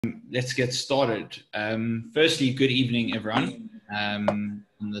Let's get started. Firstly, good evening, everyone. On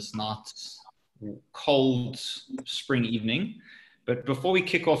this nice, cold spring evening. But before we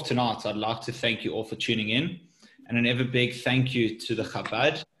kick off tonight, I'd like to thank you all for tuning in, and an ever big thank you to the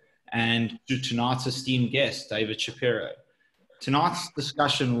Chabad and to tonight's esteemed guest, David Shapiro. Tonight's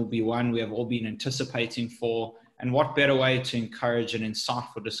discussion will be one we have all been anticipating for, and what better way to encourage an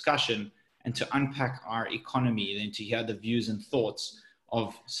insightful discussion and to unpack our economy than to hear the views and thoughts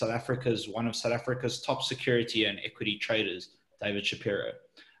of one of South Africa's top security and equity traders, David Shapiro.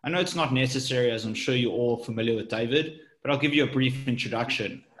 I know it's not necessary, as I'm sure you're all familiar with David, but I'll give you a brief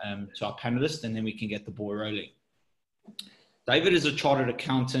introduction to our panelists, and then we can get the ball rolling. David is a chartered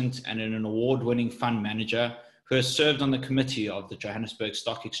accountant and an award-winning fund manager who has served on the committee of the Johannesburg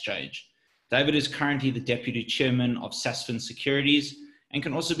Stock Exchange. David is currently the deputy chairman of Sasfin Securities and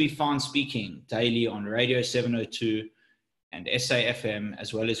can also be found speaking daily on Radio 702 and SAFM,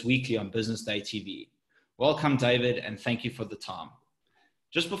 as well as weekly on Business Day TV. Welcome, David, and thank you for the time.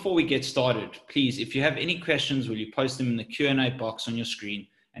 Just before we get started, please, if you have any questions, will you post them in the Q&A box on your screen,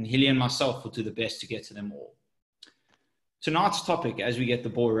 and Hilly and myself will do the best to get to them all. Tonight's topic, as we get the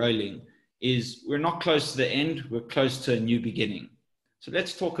ball rolling, is we're not close to the end, we're close to a new beginning. So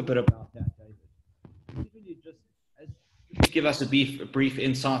let's talk a bit about that, David. Can you just give us a brief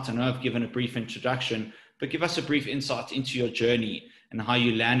insight? I know I've given a brief introduction, but give us a brief insight into your journey and how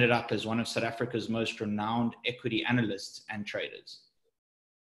you landed up as one of South Africa's most renowned equity analysts and traders.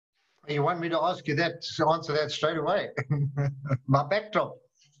 You want me to ask you that, to answer that straight away? My backdrop.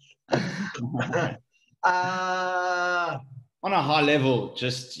 On a high level,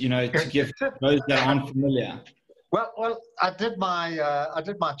 just, to give those that aren't familiar. Well, I did my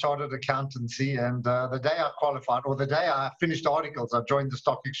chartered accountancy, and the day I qualified, or the day I finished articles, I joined the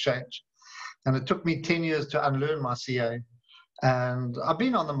stock exchange. And it took me 10 years to unlearn my CA. And I've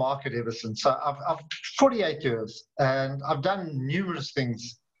been on the market ever since. So I've 48 years, and I've done numerous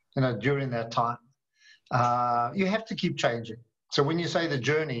things, during that time. You have to keep changing. So when you say the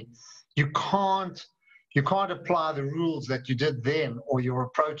journey, you can't apply the rules that you did then, or your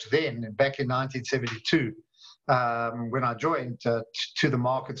approach then, back in 1972, when I joined to the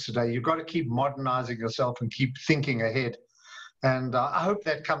markets today. You've got to keep modernizing yourself and keep thinking ahead. And I hope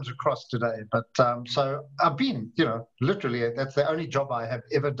that comes across today. But so I've been, literally, that's the only job I have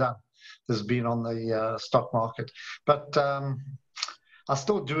ever done, has been on the stock market. But I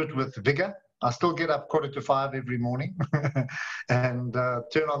still do it with vigor. I still get up 4:45 every morning and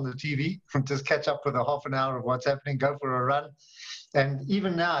turn on the TV and just catch up with a half an hour of what's happening, go for a run. And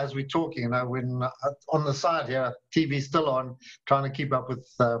even now, as we're talking, when on the side here, TV's still on, trying to keep up with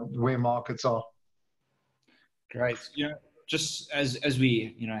where markets are. Great. Just as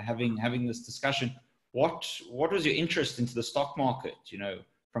we, having this discussion, what was your interest into the stock market?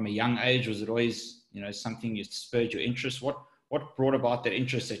 From a young age, was it always, something that spurred your interest? What brought about that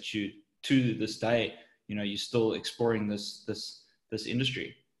interest that you, to this day, you're still exploring this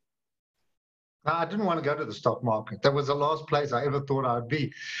industry? I didn't want to go to the stock market. That was the last place I ever thought I'd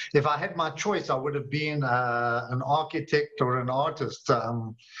be. If I had my choice, I would have been an architect or an artist.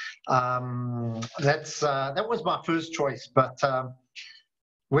 That was my first choice. But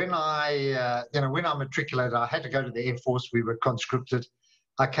when I matriculated, I had to go to the Air Force. We were conscripted.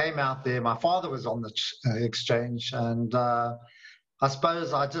 I came out there. My father was on the exchange, and I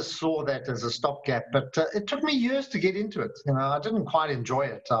suppose I just saw that as a stopgap, but it took me years to get into it. I didn't quite enjoy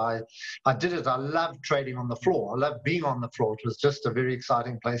it. I did it. I loved trading on the floor. I loved being on the floor. It was just a very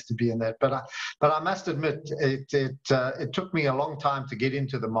exciting place to be in that. But I must admit, it took me a long time to get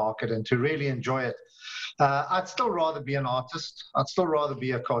into the market and to really enjoy it. I'd still rather be an artist. I'd still rather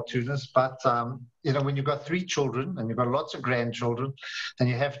be a cartoonist. But when you've got 3 children and you've got lots of grandchildren, and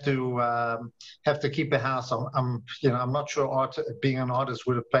you have to keep a house, I'm not sure being an artist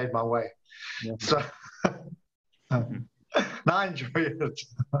would have played my way. Yeah. So now I enjoy it.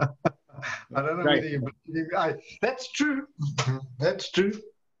 I don't know whether you believe me. That's true. That's true.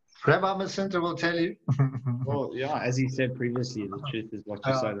 Rabbi Masinta will tell you. Well, yeah, as he said previously, the truth is what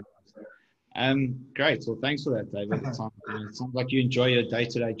you say. Great. Well, thanks for that, David. It sounds like you enjoy your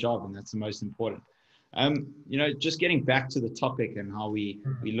day-to-day job, and that's the most important. Just getting back to the topic and how we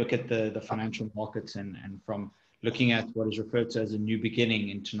look at the financial markets and from looking at what is referred to as a new beginning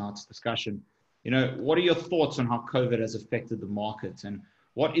in tonight's discussion, what are your thoughts on how COVID has affected the markets, and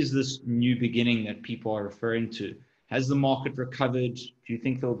what is this new beginning that people are referring to? Has the market recovered? Do you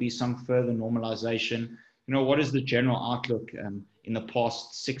think there will be some further normalization? What is the general outlook in the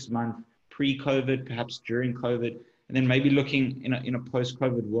past 6 months, pre-COVID, perhaps during COVID, and then maybe looking in a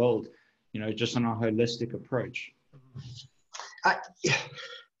post-COVID world, just on a holistic approach?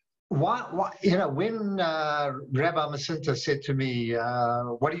 when Rabbi Masinta said to me,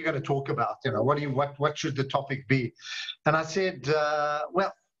 what are you going to talk about? What should the topic be? And I said,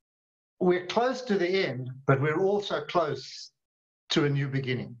 well, we're close to the end, but we're also close to a new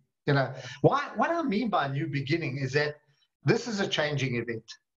beginning. What I mean by new beginning is that this is a changing event.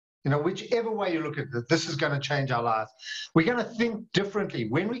 Whichever way you look at it, this is going to change our lives. We're going to think differently.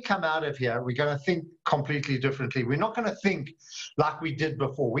 When we come out of here, we're going to think completely differently. We're not going to think like we did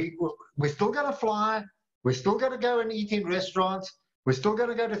before. We're still going to fly. We're still going to go and eat in restaurants. We're still going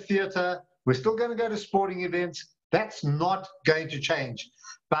to go to theater. We're still going to go to sporting events. That's not going to change.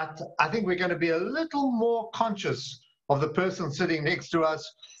 But I think we're going to be a little more conscious of the person sitting next to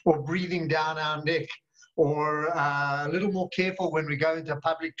us or breathing down our neck, or a little more careful when we go into a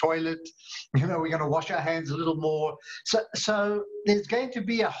public toilet. We're going to wash our hands a little more. So there's going to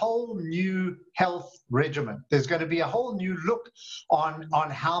be a whole new health regimen. There's going to be a whole new look on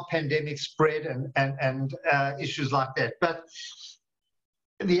how pandemics spread and issues like that. But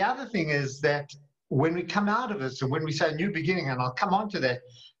the other thing is that when we come out of this and when we say new beginning, and I'll come on to that,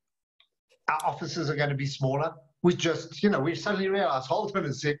 our offices are going to be smaller. We suddenly realized, hold on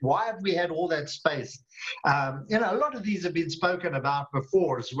a sec, why have we had all that space? A lot of these have been spoken about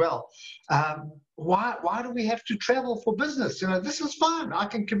before as well. Why do we have to travel for business? This is fine. I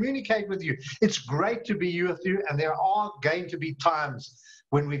can communicate with you. It's great to be with you, and there are going to be times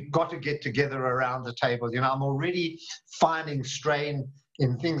when we've got to get together around the table. I'm already finding strain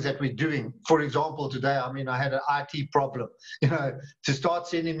in things that we're doing. For example, today, I had an IT problem. To start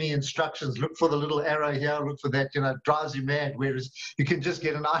sending me instructions, look for the little arrow here, look for that, it drives you mad, whereas you can just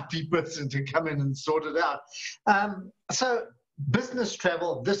get an IT person to come in and sort it out. So business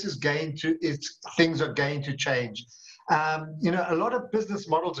travel, things are going to change. A lot of business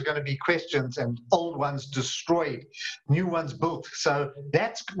models are going to be questioned and old ones destroyed, new ones built. So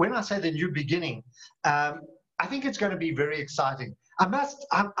that's when I say the new beginning. I think it's going to be very exciting. I must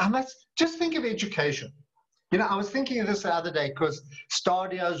just think of education. I was thinking of this the other day because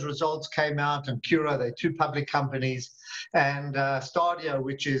Stadio's results came out, and Cura, they're two public companies, and Stadio,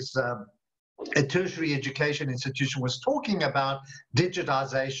 which is a tertiary education institution, was talking about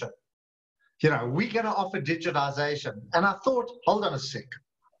digitization. We're going to offer digitization. And I thought, hold on a sec.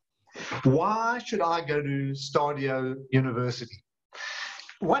 Why should I go to Stadio University?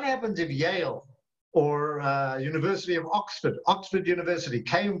 What happens if Yale or University of Oxford University,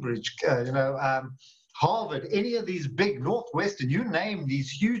 Cambridge, Harvard, any of these big, Northwestern, you name these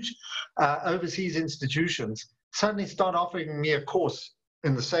huge overseas institutions, suddenly start offering me a course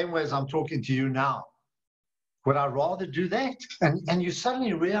in the same way as I'm talking to you now? Would I rather do that? And you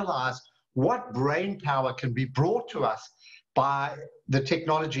suddenly realize what brain power can be brought to us by the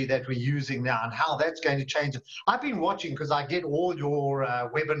technology that we're using now and how that's going to change it. I've been watching because I get all your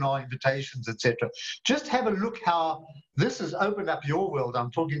webinar invitations, etc. Just have a look how this has opened up your world.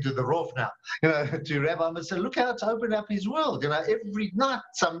 I'm talking to the Rof now, to Rabbi and say, look how it's opened up his world. Every night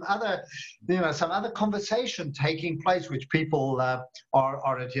some other conversation taking place which people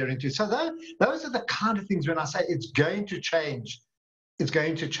are adhering to. So those are the kind of things when I say it's going to change. It's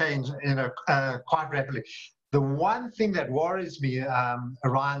going to change, quite rapidly. The one thing that worries me,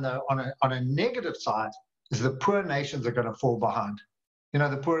 Orion, though, on a negative side, is the poor nations are going to fall behind.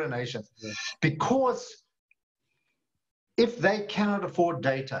 The poorer nations, yeah. Because if they cannot afford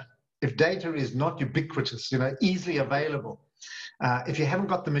data, if data is not ubiquitous, easily available, if you haven't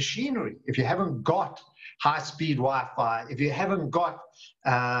got the machinery, if you haven't got high-speed Wi-Fi, if you haven't got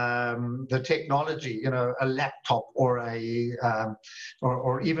the technology, a laptop or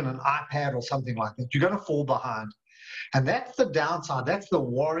or even an iPad or something like that, you're going to fall behind. And that's the downside. That's the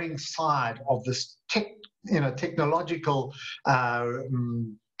worrying side of this technological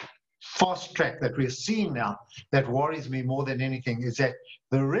fast track that we're seeing now. That worries me more than anything is that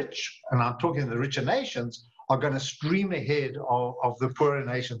the rich, and I'm talking the richer nations, are going to stream ahead of the poorer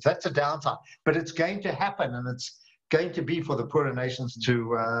nations. That's a downside, but it's going to happen, and it's going to be for the poorer nations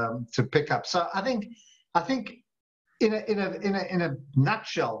to pick up. So I think in a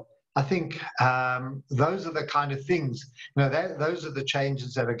nutshell, I think those are the kind of things. Those are the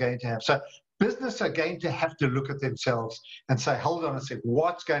changes that are going to happen. So business are going to have to look at themselves and say, hold on a sec,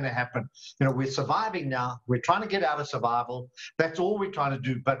 what's going to happen? We're surviving now. We're trying to get out of survival. That's all we're trying to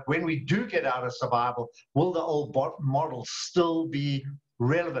do. But when we do get out of survival, will the old model still be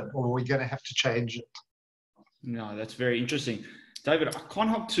relevant, or are we going to have to change it? No, that's very interesting. David, I can't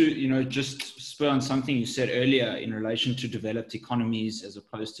help to, just spur on something you said earlier in relation to developed economies as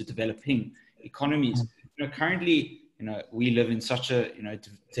opposed to developing economies. Currently, we live in such a,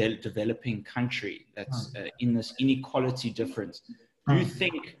 developing country that's in this inequality difference. Do you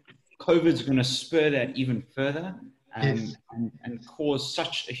think COVID's going to spur that even further, Yes. and cause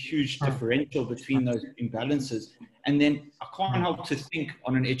such a huge differential between those imbalances. And then I can't help to think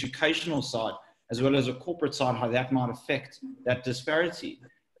on an educational side, as well as a corporate side, how that might affect that disparity.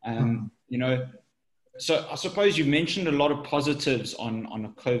 You know, so I suppose you mentioned a lot of positives on a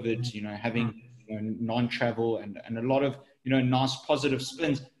COVID, you know, having, you know, non-travel and a lot of, you know, nice positive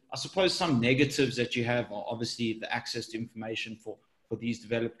spins. I suppose some negatives that you have are obviously the access to information for these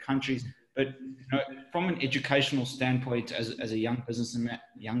developed countries. But, you know, from an educational standpoint, as a young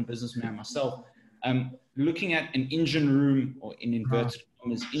businessman myself, looking at an engine room, or in inverted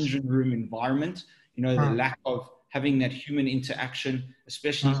commas, engine room environment, you know, the lack of having that human interaction,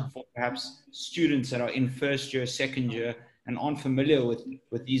 especially for perhaps students that are in first year, second year, and aren't familiar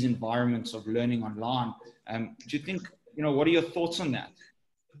with these environments of learning online. Do you think, you know, what are your thoughts on that?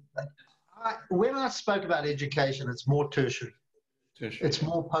 When I spoke about education, it's more tertiary. It's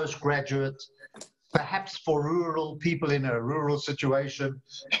more postgraduate, perhaps for rural people in a rural situation.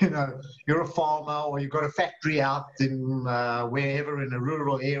 You know, you're a farmer or you've got a factory out in wherever in a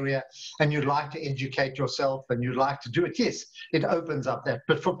rural area, and you'd like to educate yourself and you'd like to do it. Yes, it opens up that.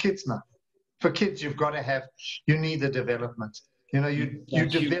 But for kids now, for kids, you need the development. You know, you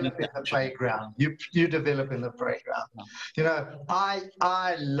develop in the playground. You develop in the playground. You know,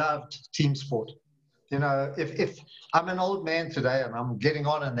 I loved team sport. You know, if I'm an old man today and I'm getting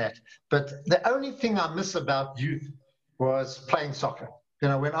on in that, but the only thing I miss about youth was playing soccer. You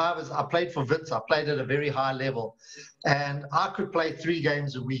know, when I played for Wits, I played at a very high level, and I could play 3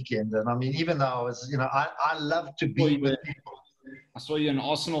 games a weekend. And I mean, even though I was, you know, I love to be with people. I saw you're an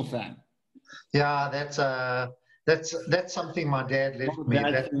Arsenal fan. Yeah, that's something my dad left me.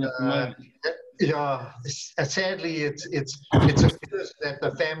 Yeah, sadly, it's a curse that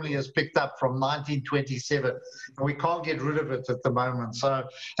the family has picked up from 1927, and we can't get rid of it at the moment. So,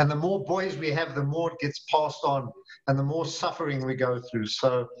 and the more boys we have, the more it gets passed on, and the more suffering we go through.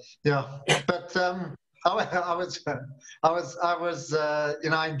 So, yeah, but I was you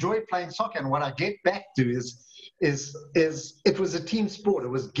know, I enjoy playing soccer, and what I get back to is it was a team sport. It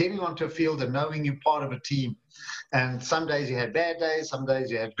was getting onto a field and knowing you're part of a team. And some days you had bad days, some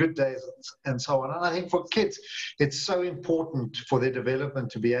days you had good days, and so on. And I think for kids, it's so important for their development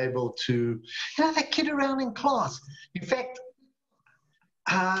to be able to, you know, they kid around in class. In fact,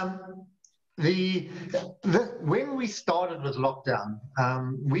 when we started with lockdown,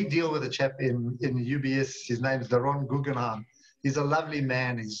 we deal with a chap in UBS. His name is Laurent Guggenheim. He's a lovely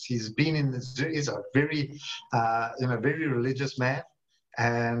man. He's been in this. He's a very, you know, very religious man.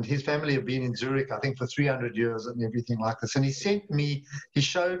 And his family have been in Zurich, I think, for 300 years and everything like this. And he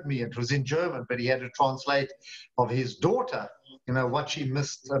showed me, it was in German, but he had to translate of his daughter, you know, what she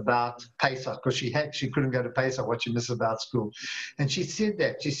missed about Pesach, because she couldn't go to Pesach, what she missed about school. And she said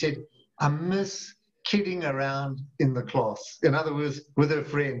that. She said, I miss kidding around in the class. In other words, with her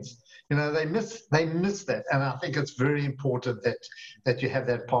friends. You know, they miss that. And I think it's very important that you have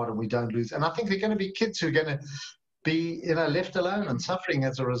that part and we don't lose. And I think there are going to be kids who are going to be, you know, left alone and suffering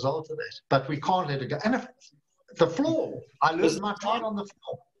as a result of it. But we can't let it go. And the floor, I learned my trade on the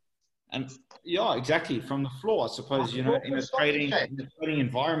floor. And yeah, exactly, from the floor, I suppose. You know, in a trading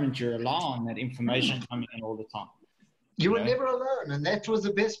environment, you rely on that information coming in all the time. You were never alone, and that was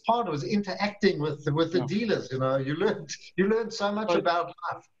the best part. It was interacting with the dealers. You know, you learned so much about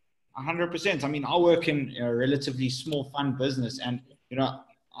life. 100%. I mean, I work in a relatively small fund business, and you know,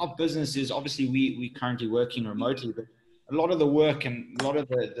 our business is obviously we currently working remotely, but a lot of the work and a lot of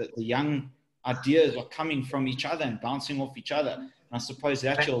the young ideas are coming from each other and bouncing off each other. And I suppose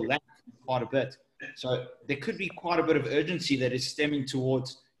that you'll lack quite a bit. So there could be quite a bit of urgency that is stemming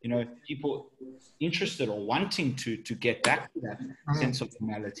towards, you know, people interested or wanting to get back to that sense of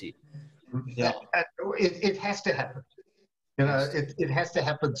normality. Yeah, it has to happen. You know, it has to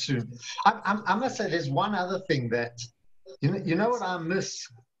happen soon. I must say, there's one other thing that, you know what I miss?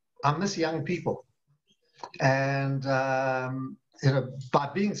 I miss young people. And, you know, by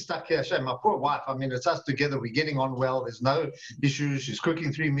being stuck here, shame, my poor wife, I mean, it's us together, we're getting on well, there's no issues, she's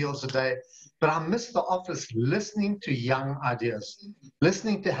cooking 3 meals a day. But I miss the office listening to young ideas,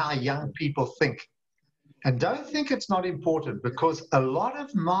 listening to how young people think. And don't think it's not important, because a lot of,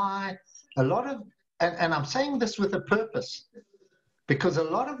 and I'm saying this with a purpose, because a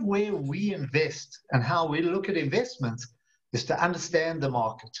lot of where we invest and how we look at investments is to understand the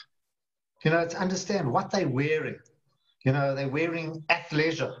market. You know, to understand what they're wearing. You know, they're wearing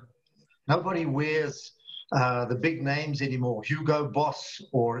athleisure. Nobody wears, the big names anymore, Hugo Boss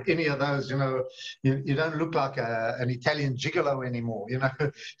or any of those. You don't look like an Italian gigolo anymore.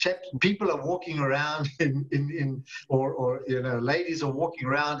 People are walking around or ladies are walking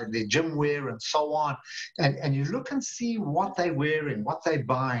around in their gym wear and so on, and you look and see what they're wearing, what they're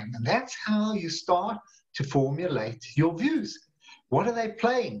buying, and that's how you start to formulate your views. What are they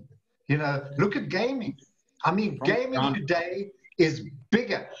playing? Look at gaming. I mean, gaming today is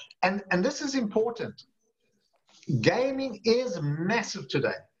bigger, and this is important. Gaming is massive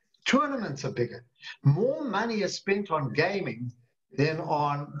today. Tournaments are bigger. More money is spent on gaming than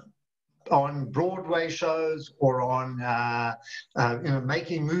on Broadway shows or on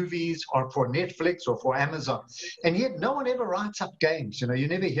making movies or for Netflix or for Amazon. And yet no one ever writes up games. You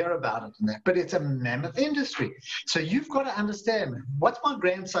never hear about it in that. But it's a mammoth industry. So you've got to understand, what's my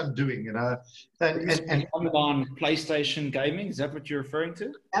grandson doing? And on PlayStation gaming, is that what you're referring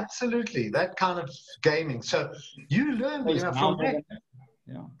to? Absolutely, that kind of gaming. So you learn from that.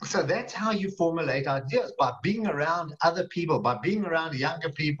 Yeah. So that's how you formulate ideas, by being around other people, by being around younger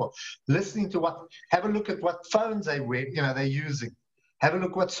people, listening to have a look at what phones they're using, have a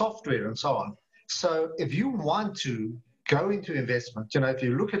look what software and so on. So if you want to go into investment, if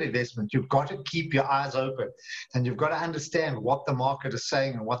you look at investment, you've got to keep your eyes open and you've got to understand what the market is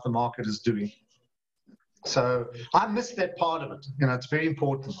saying and what the market is doing. So I missed that part of it. It's very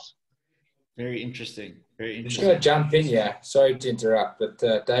important. Very interesting. Very I'm interesting. just going to jump in here. Sorry to interrupt, but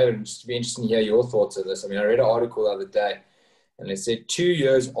David, it's be interesting to hear your thoughts on this. I mean, I read an article the other day, and it said 2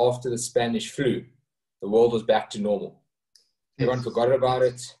 years after the Spanish flu, the world was back to normal. Yes. Everyone forgot about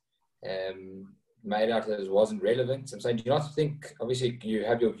it, made out that it wasn't relevant. I'm saying, do you not think, obviously you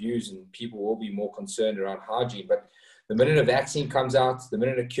have your views and people will be more concerned around hygiene, but the minute a vaccine comes out, the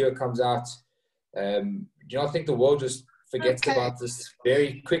minute a cure comes out, do you not think the world just forgets about this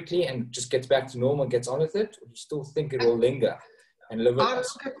very quickly and just gets back to normal and gets on with it? Or do you still think it will linger and live with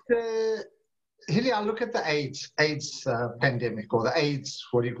us? I look at the AIDS pandemic, or the AIDS,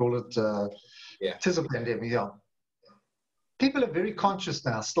 what do you call it? It is a pandemic, yeah. People are very conscious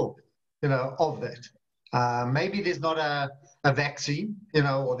now still, of that. Maybe there's not a vaccine,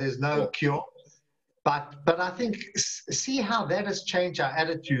 or there's no cure. But I think, see how that has changed our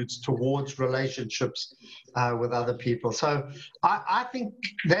attitudes towards relationships with other people. So I think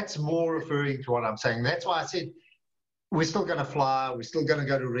that's more referring to what I'm saying. That's why I said we're still going to fly, we're still going to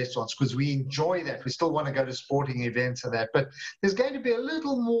go to restaurants because we enjoy that. We still want to go to sporting events and that. But there's going to be a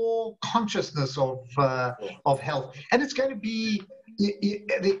little more consciousness of health. And it's going to be,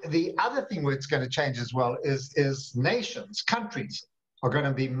 the other thing where it's going to change as well is nations, countries are going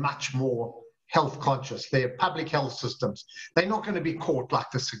to be much more health conscious. Their public health systems, they're not going to be caught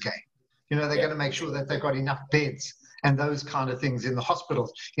like this again. They're going to make sure that they've got enough beds and those kind of things in the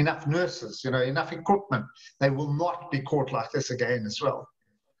hospitals, enough nurses, enough equipment. They will not be caught like this again as well.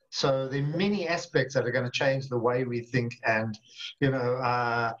 So there are many aspects that are going to change the way we think. And,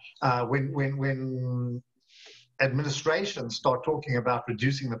 when administrations start talking about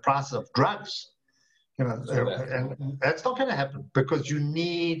reducing the price of drugs, and that's not going to happen because you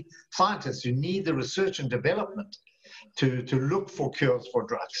need scientists, you need the research and development to look for cures for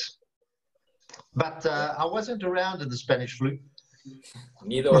drugs. But I wasn't around in the Spanish flu.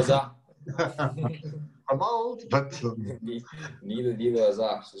 Neither was I. I'm old, but neither was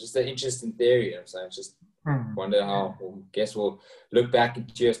I. It's just an interesting theory. I'm saying, just wonder how. I guess we'll look back in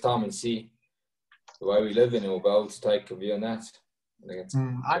 2 years' time and see the way we live in, and we'll be able to take a view on that. I think it's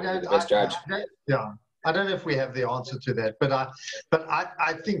the best judge. I don't know if we have the answer to that, but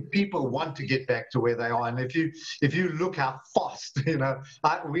I think people want to get back to where they are. And if you look how fast,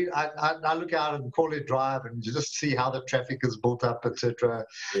 I look out and call it drive, and you just see how the traffic is built up, etc.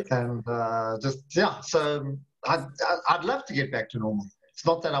 And so I'd love to get back to normal. It's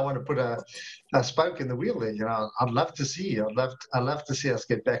not that I want to put a spoke in the wheel there. I'd love to see. I'd love to see us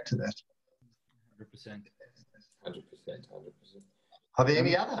get back to that. 100%. 100%. Are there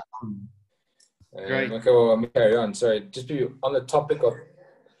any other? Great. Okay, well, I'm carry on. Sorry, just be on the topic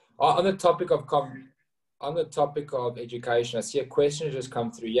of education. I see a question just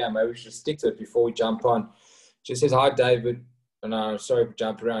come through. Yeah, maybe we should stick to it before we jump on. Just says, hi David, and I'm sorry for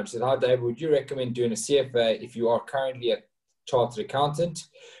jumping around. She said, hi David, would you recommend doing a CFA if you are currently a chartered accountant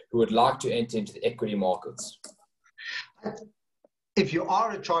who would like to enter into the equity markets? If you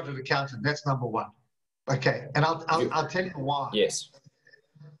are a chartered accountant, that's number one. Okay, and I'll tell you why. Yes.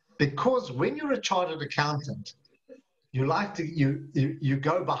 Because when you're a chartered accountant, you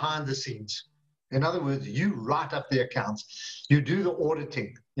go behind the scenes. In other words, you write up the accounts, you do the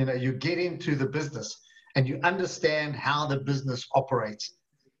auditing, you get into the business and you understand how the business operates.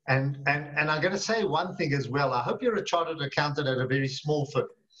 And I'm going to say one thing as well. I hope you're a chartered accountant at a very small firm,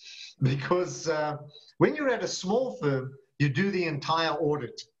 because when you're at a small firm, you do the entire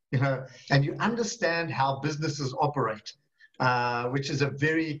audit, and you understand how businesses operate, which is a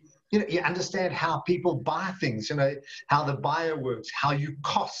very, you understand how people buy things, how the buyer works, how you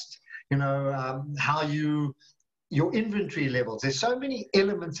cost, how your inventory levels. There's so many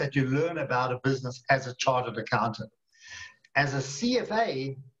elements that you learn about a business as a chartered accountant. As a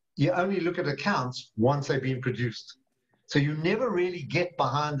CFA, you only look at accounts once they've been produced. So you never really get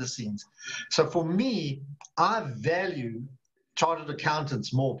behind the scenes. So for me, I value chartered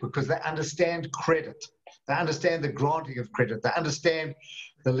accountants more because they understand credit. They understand the granting of credit. They understand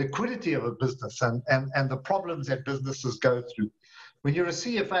the liquidity of a business and the problems that businesses go through. When you're a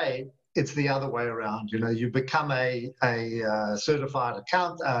CFA, it's the other way around. You become a certified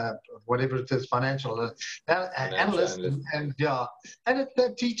whatever it is, financial analyst, and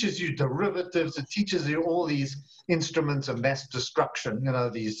it teaches you derivatives. It teaches you all these instruments of mass destruction.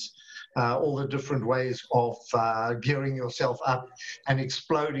 These all the different ways of gearing yourself up and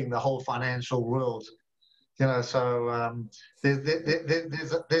exploding the whole financial world. So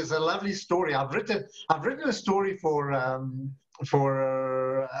there's a lovely story. I've written a story for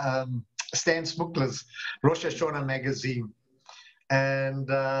Stan Smukler's Rosh Hashanah magazine, and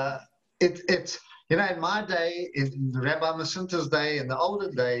it's in my day, in Rabbi Masinta's day, in the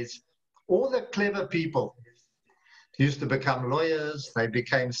olden days, all the clever people used to become lawyers. They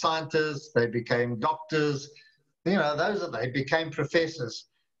became scientists. They became doctors. They became professors.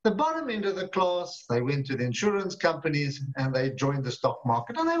 The bottom end of the class, they went to the insurance companies and they joined the stock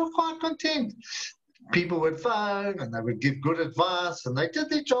market, and they were quite content. People would phone and they would give good advice, and they did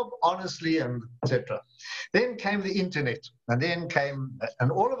their job honestly, and etc. Then came the internet,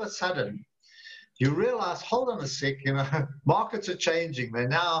 and all of a sudden, you realize, hold on a sec, markets are changing. They're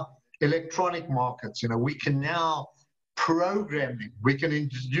now electronic markets. We can now program them. We can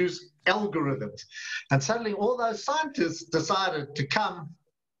introduce algorithms. And suddenly all those scientists decided to come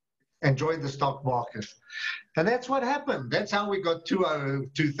and join the stock market. And that's what happened. That's how we got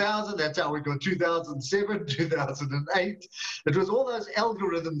 2000. That's how we got 2007, 2008. It was all those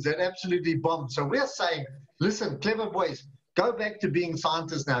algorithms that absolutely bombed. So we're saying, listen, clever boys, go back to being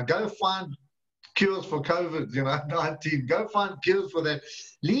scientists now. Go find cures for COVID-19. Go find cures for that.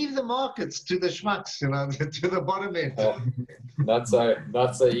 Leave the markets to the schmucks, to the bottom end. Oh, not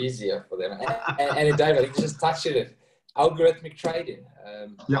so easier for them. And David, I think you just touched it. Algorithmic trading.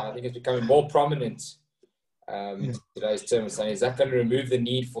 I think it's becoming more prominent in today's terms. Is that going to remove the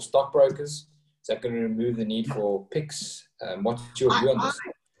need for stockbrokers? Is that going to remove the need for picks? What's your view on this?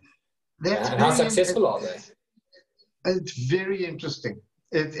 And how successful are they? It's very interesting.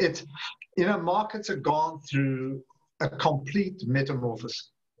 Markets have gone through a complete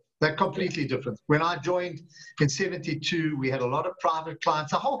metamorphosis. They're completely different. When I joined in '72, we had a lot of private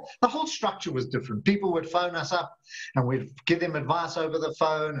clients. The whole structure was different. People would phone us up and we'd give them advice over the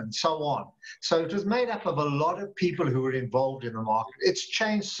phone and so on. So it was made up of a lot of people who were involved in the market. It's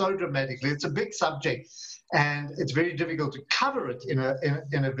changed so dramatically. It's a big subject, and it's very difficult to cover it in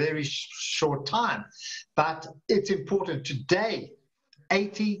a very short time. But it's important. Today,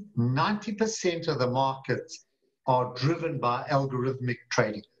 80–90% of the markets are driven by algorithmic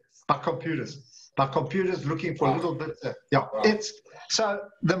trading. By computers looking for little bits. So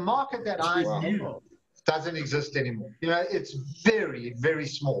the market that I knew doesn't exist anymore. It's very, very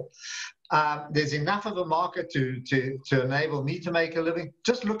small. There's enough of a market to enable me to make a living.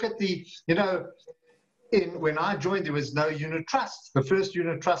 Just look at when I joined, there was no unit trust. The first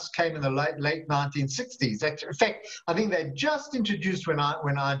unit trust came in the late 1960s. In fact, I think they just introduced when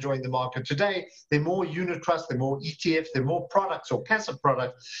I joined the market. Today, there are more unit trusts, there are more ETFs, there are more products or passive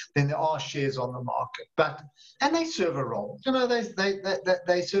products than there are shares on the market. And they serve a role.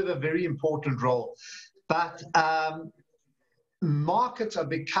 They serve a very important role. But markets are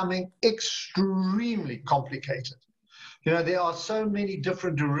becoming extremely complicated. There are so many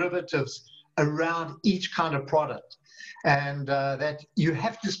different derivatives around each kind of product, and that you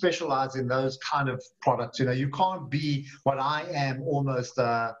have to specialize in those kind of products. You can't be what I am, almost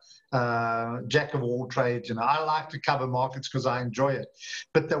jack of all trades. I like to cover markets because I enjoy it,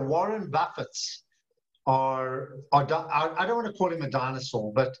 but the Warren Buffetts are I don't want to call him a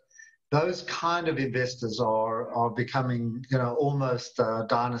dinosaur, but those kind of investors are becoming almost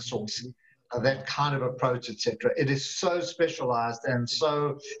dinosaurs. That kind of approach, etc. It is so specialized and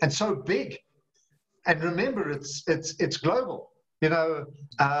so big. And remember, it's global.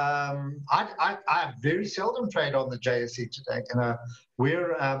 I very seldom trade on the JSE today.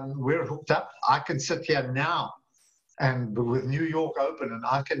 We're hooked up. I can sit here now and with New York open, and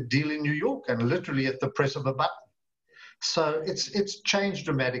I can deal in New York and literally at the press of a button. So it's changed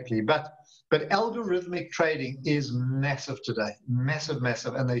dramatically, but algorithmic trading is massive today, massive,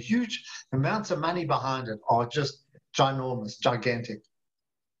 massive, and the huge amounts of money behind it are just ginormous, gigantic.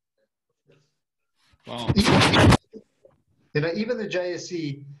 Wow. Even the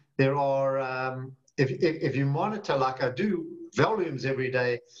JSE, there are, if you monitor like I do, volumes every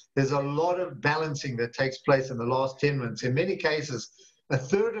day, there's a lot of balancing that takes place in the last 10 minutes. In many cases, a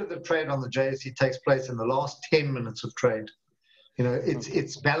third of the trade on the JSE takes place in the last 10 minutes of trade.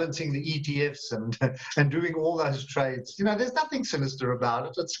 It's balancing the ETFs and doing all those trades. There's nothing sinister about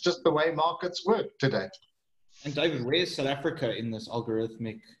it. It's just the way markets work today. And David, where's South Africa in this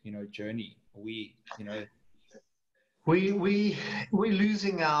algorithmic, journey? We're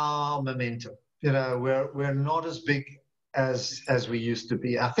losing our momentum. We're not as big as we used to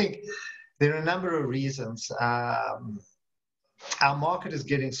be. I think there are a number of reasons. Our market is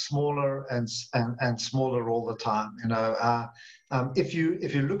getting smaller and smaller all the time. If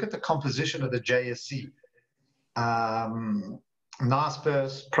you look at the composition of the JSE,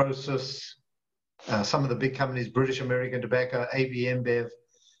 Naspers, Prosus, some of the big companies, British American Tobacco, AB InBev,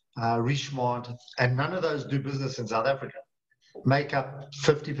 Richemont, and none of those do business in South Africa, make up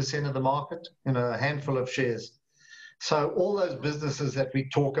 50% of the market, a handful of shares. So all those businesses that we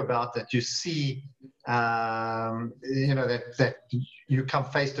talk about that you see, that you come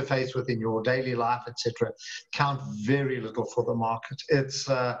face to face with in your daily life, etc., count very little for the market.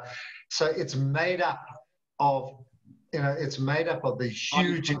 So it's made up of, the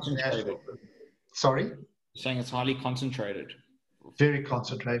huge international. Sorry? You're saying it's highly concentrated. Very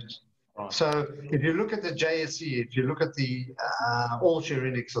concentrated. Right. So if you look at the JSE, if you look at the All Share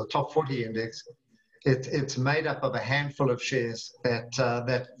Index or Top 40 Index, it's made up of a handful of shares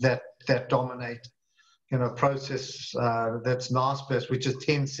that dominate. Process, that's Naspers, which is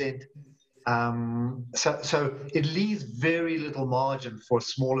 10 cent. So it leaves very little margin for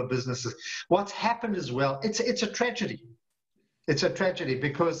smaller businesses. What's happened as well, it's a tragedy. It's a tragedy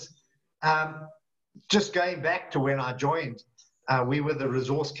because just going back to when I joined, we were the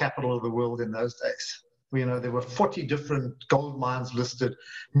resource capital of the world in those days. There were 40 different gold mines listed,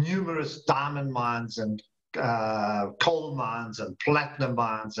 numerous diamond mines and coal mines and platinum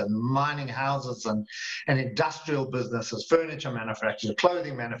mines and mining houses and industrial businesses, furniture manufacturers,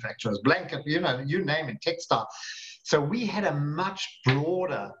 clothing manufacturers, blanket, you name it, textile. So we had a much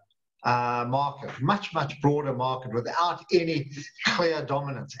broader market, much broader market without any clear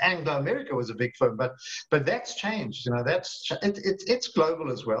dominance. Anglo America was a big firm, but that's changed. It's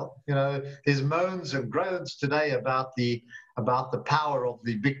global as well. There's moans and groans today about the power of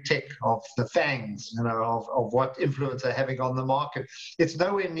the big tech, of the FANGs, of what influence they're having on the market. It's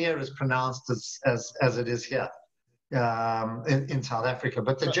nowhere near as pronounced as it is here in South Africa.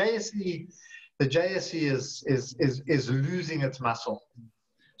 But the JSE is losing its muscle.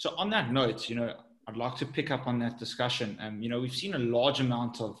 So on that note, I'd like to pick up on that discussion. We've seen a large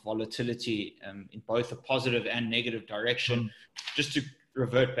amount of volatility in both a positive and negative direction. Just to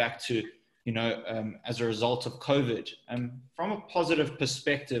revert back to, as a result of COVID. From a positive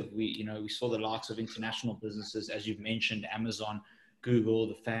perspective, we saw the likes of international businesses, as you've mentioned, Amazon, Google,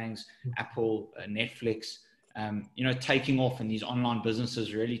 the FANGs, Apple, Netflix, taking off, and these online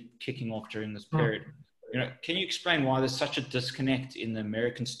businesses really kicking off during this period. Can you explain why there's such a disconnect in the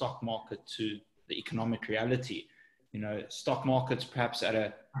American stock market to the economic reality? Stock markets perhaps at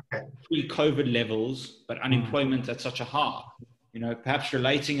a pre-COVID levels, but unemployment at such a high. Perhaps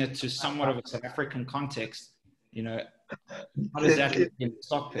relating it to somewhat of a South African context. How does that look in the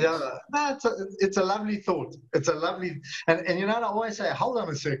stock piece? Yeah, it's a lovely thought. It's a lovely, and I always say, hold on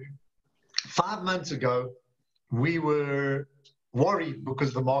a second. 5 months ago, we were worried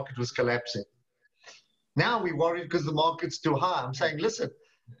because the market was collapsing. Now we're worried because the market's too high. I'm saying, listen,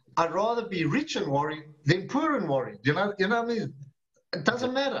 I'd rather be rich and worried than poor and worried. You know what I mean? It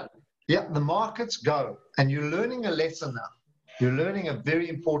doesn't matter. Yeah, the markets go. And you're learning a lesson now. You're learning a very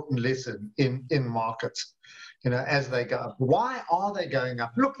important lesson in markets, as they go up. Why are they going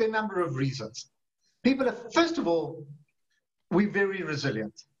up? Look, there are a number of reasons. People are, first of all, we're very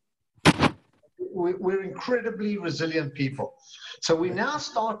resilient. We're incredibly resilient people. So we now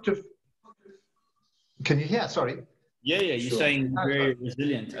start to... Can you hear? Sorry. Yeah. You're saying very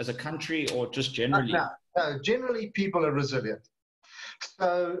resilient as a country or just generally? No, generally people are resilient.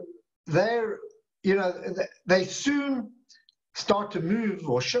 So they soon start to move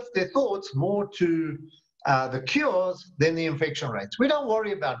or shift their thoughts more to the cures than the infection rates. We don't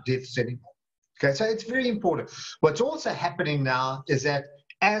worry about deaths anymore. Okay, so it's very important. What's also happening now is that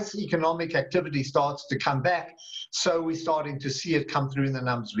as economic activity starts to come back, so we're starting to see it come through in the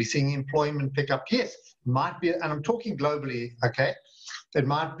numbers. We're seeing employment pick up. Yes, might be, and I'm talking globally, okay? It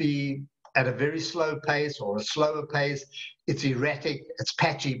might be at a very slow pace or a slower pace. It's erratic, it's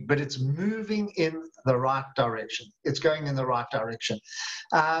patchy, but it's moving in the right direction. It's going in the right direction.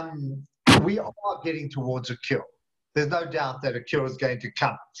 We are getting towards a cure. There's no doubt that a cure is going to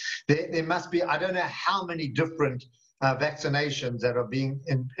come. There must be, I don't know how many different vaccinations that are being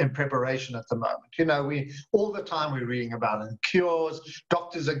in preparation at the moment. You know, all the time we're reading about it. Cures,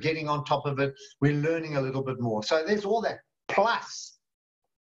 doctors are getting on top of it. We're learning a little bit more. So there's all that. Plus,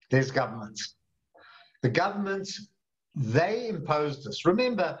 there's governments. The governments, they imposed this.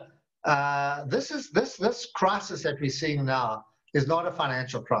 Remember, this crisis that we're seeing now is not a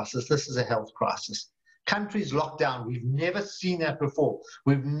financial crisis. This is a health crisis. Countries locked down. We've never seen that before.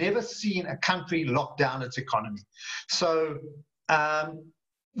 We've never seen a country lock down its economy. So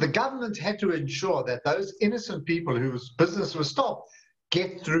the government had to ensure that those innocent people whose business was stopped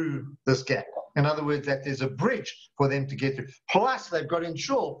get through this gap. In other words, that there's a bridge for them to get through. Plus, they've got to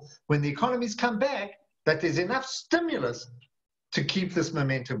ensure when the economies come back that there's enough stimulus to keep this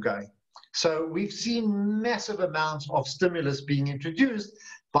momentum going. So we've seen massive amounts of stimulus being introduced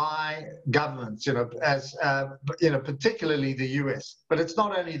by governments, you know, as you know, particularly the US. But it's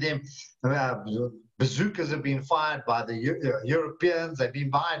not only them. Bazookas have been fired by the Europeans. They've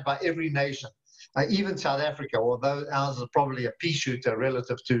been fired by every nation. Even South Africa, although ours is probably a pea shooter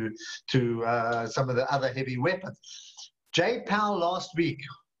relative to some of the other heavy weapons. Jay Powell last week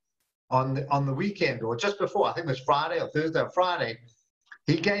on the weekend, or just before, I think it was Friday or Thursday or Friday,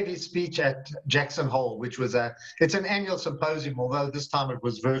 he gave his speech at Jackson Hole, which was it's an annual symposium, although this time it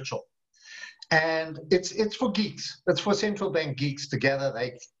was virtual. And it's for geeks. It's for central bank geeks together.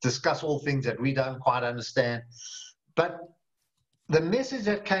 They discuss all things that we don't quite understand. But the message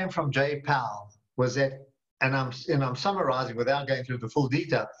that came from Jay Powell was that, and I'm summarizing without going through the full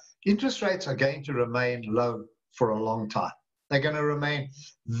detail, interest rates are going to remain low for a long time. They're going to remain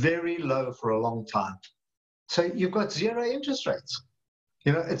very low for a long time. So you've got zero interest rates.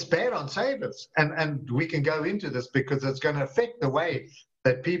 You know, it's bad on savers. And we can go into this because it's going to affect the way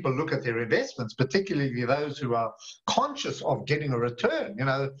that people look at their investments, particularly those who are conscious of getting a return. You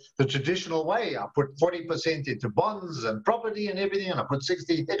know, the traditional way, I put 40% into bonds and property and everything, and I put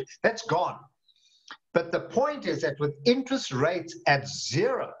 60%, that's gone. But the point is that with interest rates at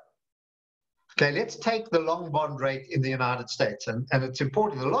zero, okay, let's take the long bond rate in the United States, and it's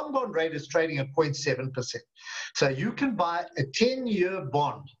important. The long bond rate is trading at 0.7%. So you can buy a 10-year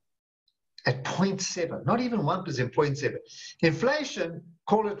bond at 0.7, not even 1%, 0.7. Inflation,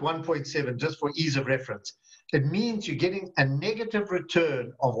 call it 1.7 just for ease of reference. It means you're getting a negative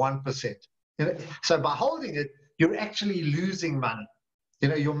return of 1%. You know, so by holding it, you're actually losing money. You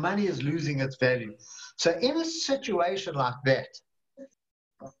know, your money is losing its value. So in a situation like that,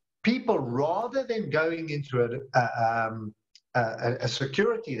 people, rather than going into a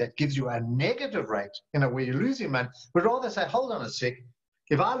security that gives you a negative rate, you know, where you're losing money, would rather say, hold on a sec.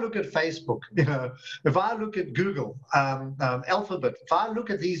 If I look at Facebook, you know, if I look at Google, Alphabet, if I look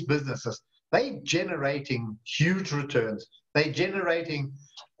at these businesses, they're generating huge returns. They're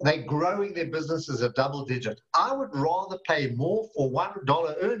growing their businesses at double digit. I would rather pay more for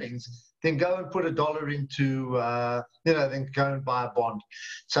 $1 earnings than go and put $1 into, you know, than go and buy a bond.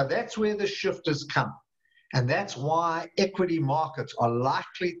 So that's where the shift has come. And that's why equity markets are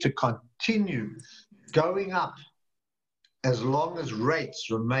likely to continue going up as long as rates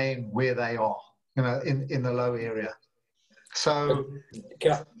remain where they are, you know, in the low area. So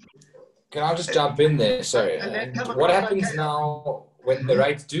can I just jump in there? Sorry. What happens now when the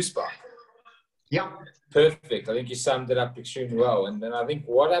rates do spike? Yeah. Perfect. I think you summed it up extremely well. And then I think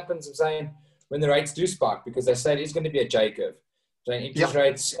what happens, I'm saying, when the rates do spike, because they say it is going to be a J curve. So interest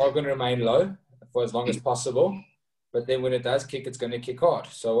rates are going to remain low for as long as possible. But then when it does kick, it's going to kick hard.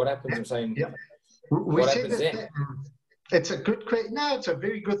 So what happens, I'm saying, what happens then? It's a good question. No, it's a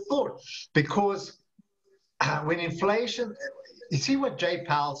very good thought. Because when inflation, you see what Jay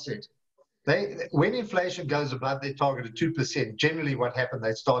Powell said. When inflation goes above their target of 2%, generally what happened,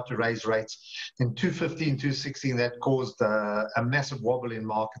 they start to raise rates. In 2015, 2016, that caused a massive wobble in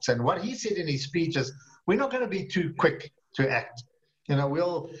markets. And what he said in his speech is, we're not going to be too quick to act. You know,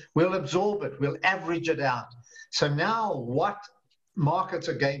 we'll absorb it. We'll average it out. So now what markets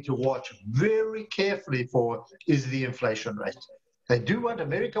are going to watch very carefully for is the inflation rate. They do want,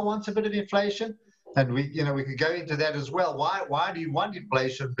 America wants a bit of inflation. And we could go into that as well. Why do you want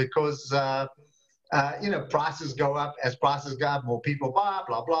inflation? Because prices go up. As prices go up, more people buy,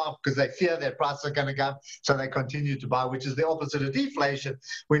 blah, blah, because they fear that prices are going to go up, so they continue to buy, which is the opposite of deflation.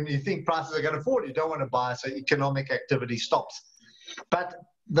 When you think prices are going to fall, you don't want to buy, so economic activity stops. But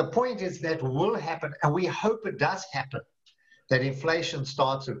the point is that will happen, and we hope it does happen, that inflation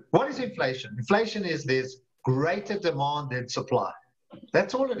starts to. What is inflation? Inflation is there's greater demand than supply.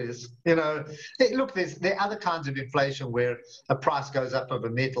 That's all it is. Look, there are other kinds of inflation where a price goes up of a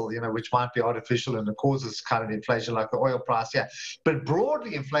metal, which might be artificial and it causes kind of inflation, like the oil price. Yeah, but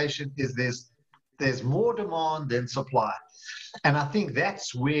broadly, inflation is there's more demand than supply, and I think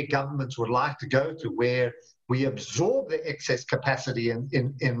that's where governments would like to go to, where we absorb the excess capacity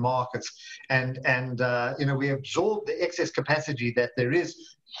in markets, and we absorb the excess capacity that there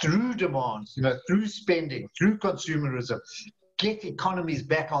is through demand, through spending, through consumerism. Get economies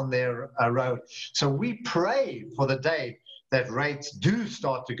back on their road. So we pray for the day that rates do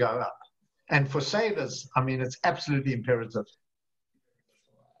start to go up. And for savers, it's absolutely imperative.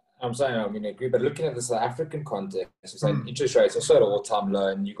 I'm saying, I agree, but looking at the South African context, saying interest rates are at an all-time low,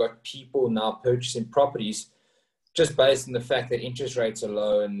 and you've got people now purchasing properties just based on the fact that interest rates are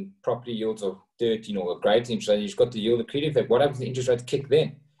low and property yields are 13 or great interest rate. You've got the yield accretive effect. What happens if the interest rates kick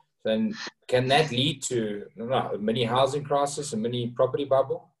then? Then can that lead to a mini housing crisis, a mini property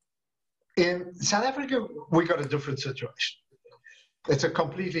bubble? In South Africa, we got a different situation. It's a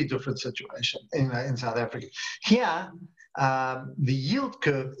completely different situation in South Africa. Here, the yield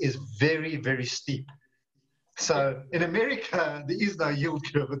curve is very, very steep. So in America, there is no yield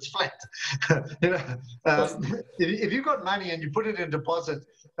curve; it's flat. If you've got money and you put it in deposit,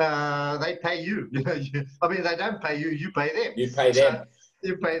 they pay you. They don't pay you; you pay them. You pay them.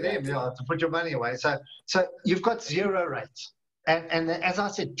 You pay them, to put your money away. So you've got zero rates. And as I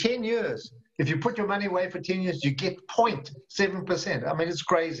said, 10 years, if you put your money away for 10 years, you get 0.7%. It's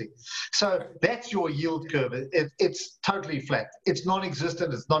crazy. So that's your yield curve. It's totally flat. It's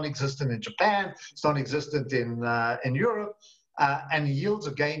non-existent. It's non-existent in Japan. It's non-existent in Europe. And yields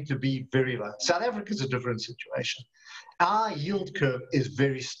are going to be very low. South Africa is a different situation. Our yield curve is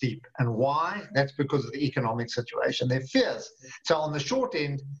very steep. And why? That's because of the economic situation. They're fears. So on the short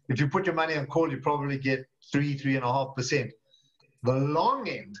end, if you put your money on call, you probably get 3.5%. The long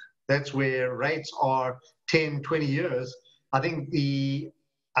end, that's where rates are 10, 20 years. I think the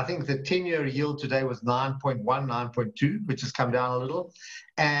 10-year yield today was 9.1, 9.2, which has come down a little.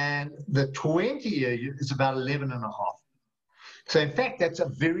 And the 20-year is about 11.5. So in fact, that's a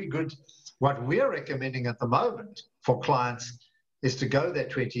very good, what we're recommending at the moment for clients is to go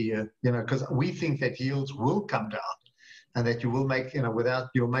that 20-year, because we think that yields will come down and that you will make,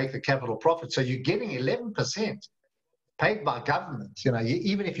 you'll make the capital profit. So you're getting 11% paid by government.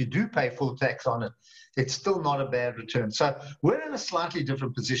 Even if you do pay full tax on it, it's still not a bad return. So we're in a slightly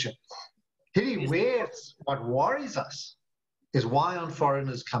different position. Hilly, what worries us is why aren't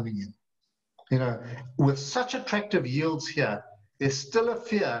foreigners coming in? With such attractive yields here, there's still a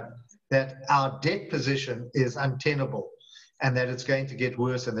fear that our debt position is untenable and that it's going to get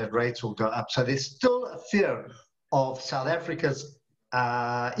worse and that rates will go up. So there's still a fear of South Africa's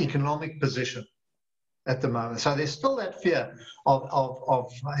economic position at the moment. So there's still that fear of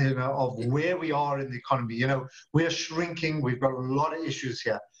where we are in the economy. We're shrinking. We've got a lot of issues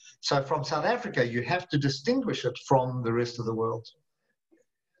here. So from South Africa, you have to distinguish it from the rest of the world.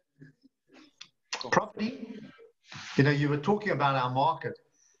 Property, you were talking about our market.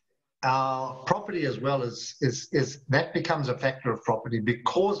 Our property as well is that becomes a factor of property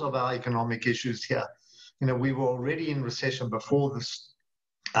because of our economic issues here. We were already in recession before this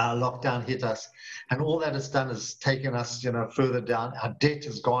lockdown hit us, and all that it's done is taken us, further down. Our debt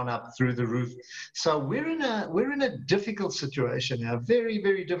has gone up through the roof. So we're in a difficult situation now, very,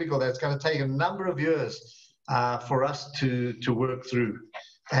 very difficult. That's going to take a number of years for us to work through.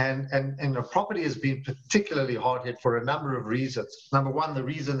 And the property has been particularly hard hit for a number of reasons. Number one, the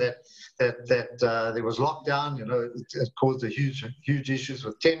reason that there was lockdown, it caused huge issues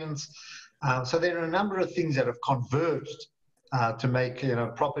with tenants. So there are a number of things that have converged to make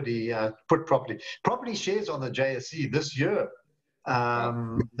property shares on the JSE this year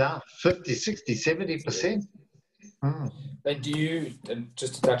down 50, 60, 70%. But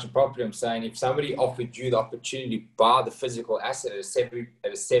just to touch on property, I'm saying if somebody offered you the opportunity to buy the physical asset at a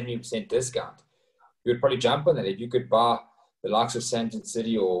 70% discount, you would probably jump on that. If you could buy the likes of Sandton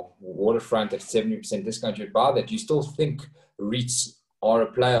City or Waterfront at 70% discount, you'd buy that. Do you still think REITs are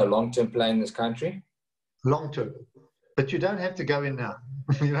a player, a long-term player in this country? Long-term. But you don't have to go in now.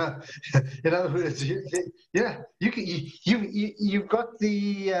 In other words, you've got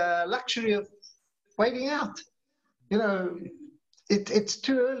the luxury of waiting out. it's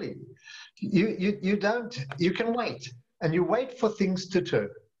too early. You can wait, and you wait for things to turn,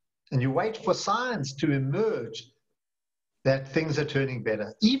 and you wait for signs to emerge that things are turning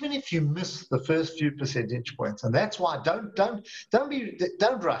better, even if you miss the first few percentage points. And that's why don't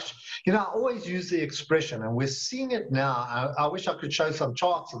rush. You know, I always use the expression, and we're seeing it now. I wish I could show some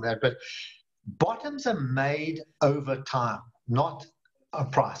charts on that, but bottoms are made over time, not a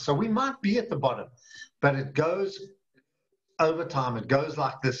price. So we might be at the bottom, but it goes over time. It goes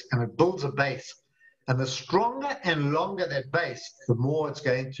like this, and it builds a base. And the stronger and longer that base, the more it's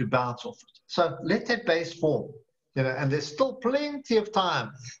going to bounce off it. So let that base form. You know, and there's still plenty of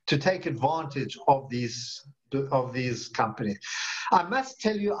time to take advantage of these companies. I must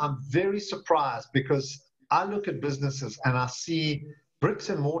tell you, I'm very surprised, because I look at businesses and I see bricks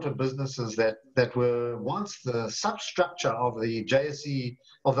and mortar businesses that were once the substructure of the JSE,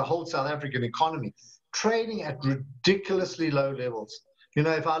 of the whole South African economy, trading at ridiculously low levels. You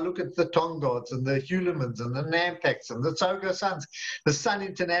know, if I look at the Tongods and the Heulemans and the Nampaks and the Sogo Suns, the Sun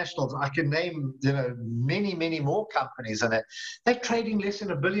Internationals, I can name, you know, many, many more companies, and they're trading less than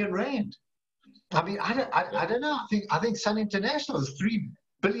R1 billion. I mean, I don't know. I think Sun International is R3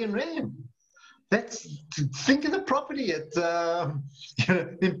 billion. Think of the property at you know,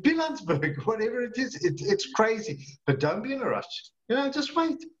 in Pilansberg, whatever it is. It's crazy, but don't be in a rush. You know, just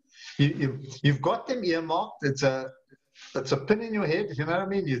wait. You've got them earmarked. It's a pin in your head, you know what I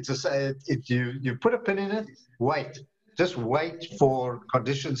mean? You just you put a pin in it. Wait, just wait for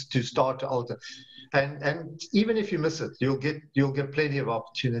conditions to start to alter, and even if you miss it, you'll get plenty of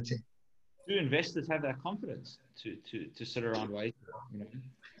opportunity. Do investors have that confidence to sit around waiting? You know,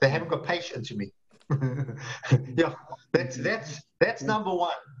 they haven't got patience. You mean? Yeah, that's number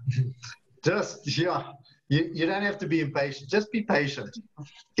one. Just you don't have to be impatient. Just be patient.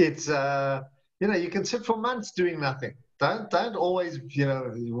 It's you know, you can sit for months doing nothing. Don't always, you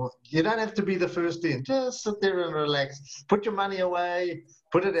know, you don't have to be the first in. Just sit there and relax. Put your money away,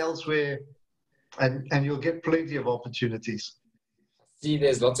 put it elsewhere, and you'll get plenty of opportunities. See,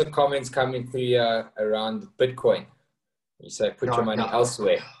 there's lots of comments coming through around Bitcoin. You say put your money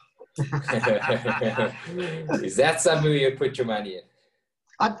elsewhere. Is that somewhere you put your money in?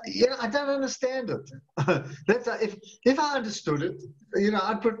 I don't understand it. If I understood it, you know,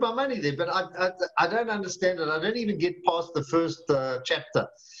 I'd put my money there. But I don't understand it. I don't even get past the first chapter,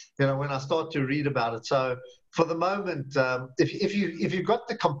 you know, when I start to read about it. So for the moment, if you've got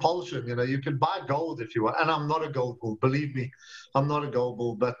the compulsion, you know, you can buy gold if you want. And I'm not a gold bull, believe me, I'm not a gold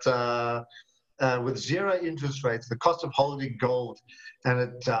bull. But with zero interest rates, the cost of holding gold,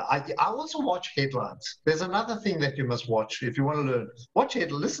 and I also watch headlines. There's another thing that you must watch if you want to learn.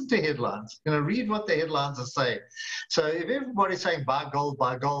 Listen to headlines. You know, read what the headlines are saying. So if everybody's saying buy gold,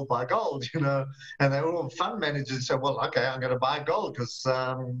 buy gold, buy gold, you know, and they're all fund managers say, well, okay, I'm going to buy gold because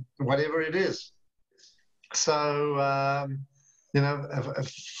whatever it is. So you know,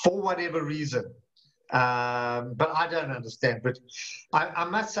 for whatever reason. But I don't understand. But I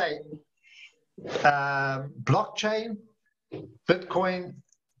must say, blockchain, Bitcoin,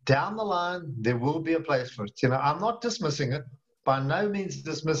 down the line, there will be a place for it. You know, I'm not dismissing it, by no means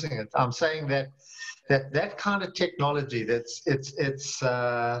dismissing it. I'm saying that kind of technology, it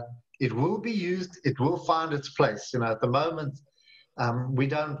will be used, it will find its place. You know, at the moment, we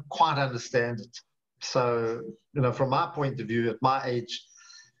don't quite understand it. So, you know, from my point of view, at my age,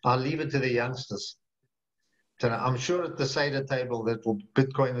 I'll leave it to the youngsters. I'm sure at the Seder table that will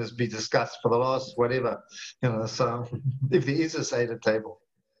Bitcoiners be discussed for the last whatever, you know, so if there is a Seder table.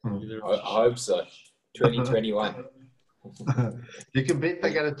 I hope so. 2021. You can bet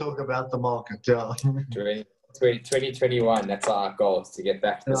they're going to talk about the market. Yeah. 2021, that's our goal, is to get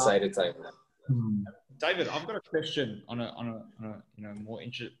back to the Seder table. David, I've got a question on a you know, more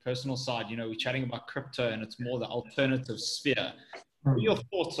personal side. You know, we're chatting about crypto and it's more the alternative sphere. What are your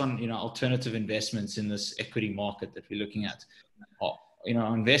thoughts on, you know, alternative investments in this equity market that we're looking at? You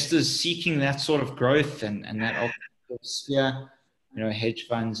know, investors seeking that sort of growth and that alternative sphere, you know, hedge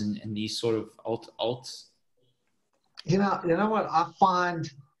funds and these sort of alts? You know what I find,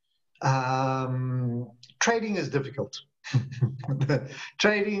 trading is difficult.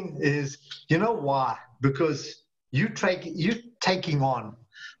 Trading is, you know why? Because you're taking on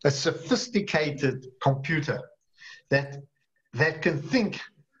a sophisticated computer that can think.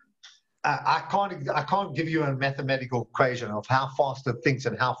 I can't give you a mathematical equation of how fast it thinks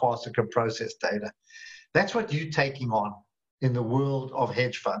and how fast it can process data. That's what you're taking on in the world of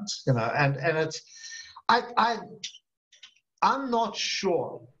hedge funds, you know, and it's I'm not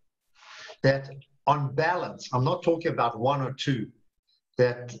sure that on balance, I'm not talking about one or two,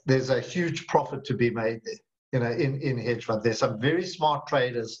 that there's a huge profit to be made there. in hedge funds. There's some very smart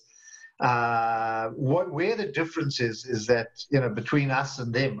traders. Where the difference is that, between us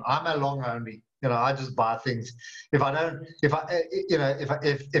and them, I'm a long only. I just buy things. If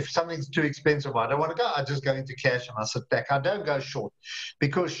something's too expensive, I don't want to go. I just go into cash and I sit back. I don't go short,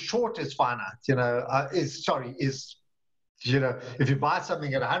 because short is finite. If you buy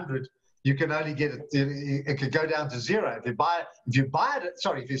something at 100, you can only get it. It could go down to zero. If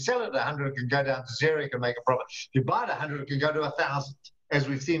you sell it at 100, it can go down to zero. You can make a profit. If you buy it at 100, it can go to 1,000. As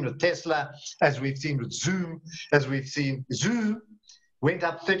we've seen with Tesla, as we've seen with Zoom, as we've seen, Zoom went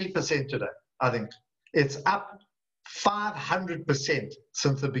up 30% today. I think it's up 500%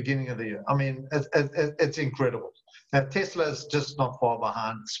 since the beginning of the year. I mean, it's incredible. Now, Tesla's just not far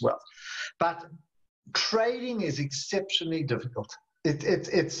behind as well. But trading is exceptionally difficult.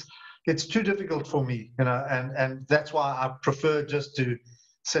 It's too difficult for me, and that's why I prefer just to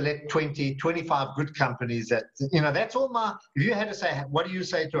select 20, 25 good companies that, that's all if you had to say, what do you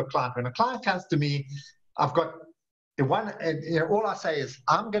say to a client? When a client comes to me, I've got all I say is,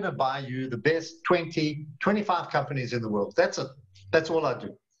 I'm going to buy you the best 20, 25 companies in the world. That's it. That's all I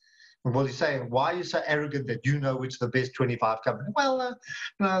do. Well, you say, why are you so arrogant that you know which are the best 25 companies? Well,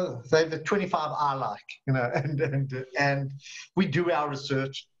 they're the 25 I like, and we do our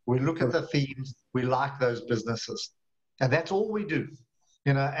research. We look at the themes. We like those businesses, and that's all we do.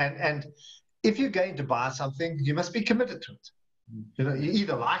 And if you're going to buy something, you must be committed to it. You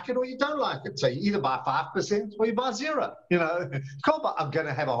either like it or you don't like it. So you either buy 5% or you buy 0. I'm going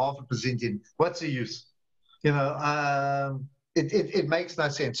to have a 0.5% in. What's the use? It makes no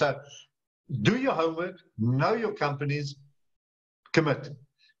sense. So do your homework, know your companies, commit.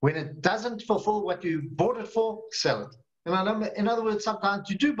 When it doesn't fulfill what you bought it for, sell it. In other words, sometimes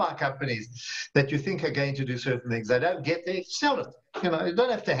you do buy companies that you think are going to do certain things. They don't get there, sell it. You don't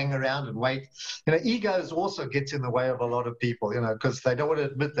have to hang around and wait. Egos also gets in the way of a lot of people, because they don't want to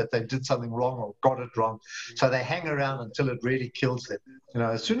admit that they did something wrong or got it wrong. So they hang around until it really kills them.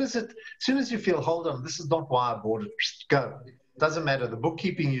 As soon as you feel, hold on, this is not why I bought it, go. Doesn't matter. The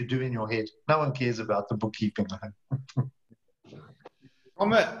bookkeeping you do in your head, no one cares about the bookkeeping.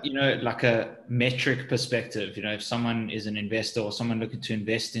 From a metric perspective, if someone is an investor or someone looking to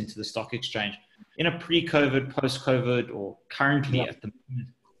invest into the stock exchange in a pre-COVID, post-COVID, or currently at the moment,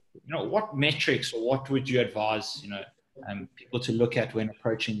 what metrics or what would you advise, people to look at when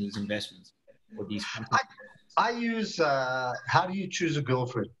approaching these investments or these companies? I use, how do you choose a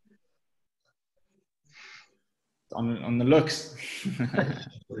girlfriend? On the looks.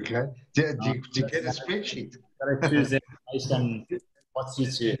 Okay. Do you get a spreadsheet? Got to choose it based on what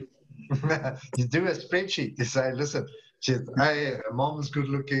suits you. You do a spreadsheet. You say, listen, hey, mom's good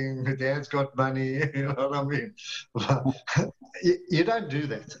looking, her dad's got money, you know what I mean? You don't do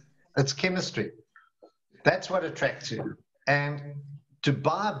that. It's chemistry. That's what attracts you. And to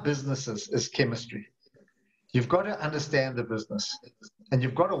buy businesses is chemistry. You've got to understand the business, and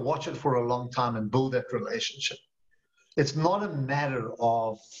you've got to watch it for a long time and build that relationship. It's not a matter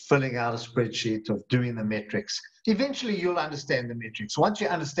of filling out a spreadsheet, of doing the metrics. Eventually, you'll understand the metrics. Once you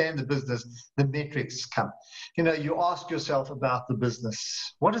understand the business, the metrics come. You ask yourself about the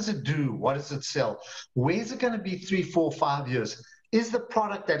business. What does it do? What does it sell? Where's it going to be 3, 4, 5 years? Is the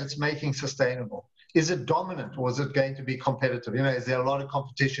product that it's making sustainable? Is it dominant, or is it going to be competitive? Is there a lot of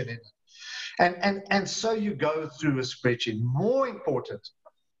competition in it? And so you go through a spreadsheet. More important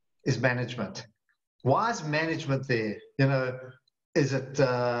is management. Why is management there? Is it,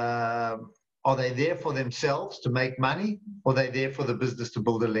 are they there for themselves to make money, or are they there for the business to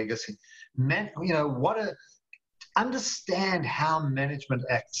build a legacy? Understand how management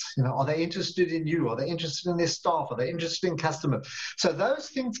acts. Are they interested in you? Are they interested in their staff? Are they interested in customers? So those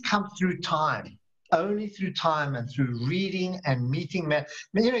things come through time. Only through time and through reading and meeting.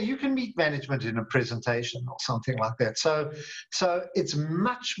 You can meet management in a presentation or something like that. So it's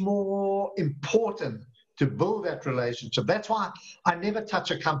much more important to build that relationship. That's why I never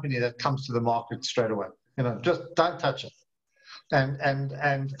touch a company that comes to the market straight away. Just don't touch it.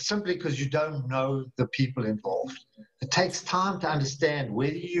 And simply because you don't know the people involved. It takes time to understand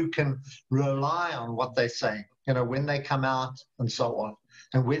whether you can rely on what they say, when they come out and so on.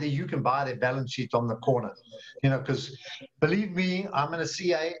 And whether you can buy their balance sheet on the corner, because believe me, I'm in a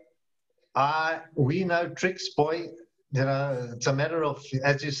CA. We know tricks, boy. It's a matter of,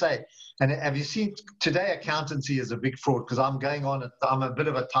 as you say. And have you seen today? Accountancy is a big fraud, because I'm a bit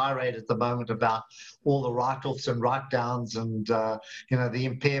of a tirade at the moment about all the write-offs and write-downs and the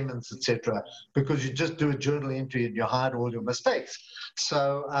impairments, etc. Because you just do a journal entry and you hide all your mistakes.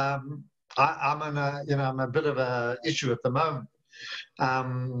 So I'm a bit of a issue at the moment.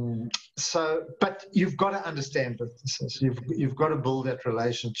 But you've got to understand businesses. You've got to build that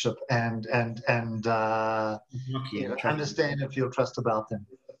relationship and understand and feel trust about them.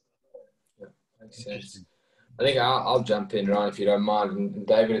 Yeah, makes sense. I think I'll jump in, Ryan, if you don't mind. And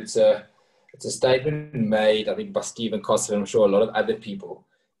David, it's a statement made, I think, by Stephen Costa, and I'm sure a lot of other people,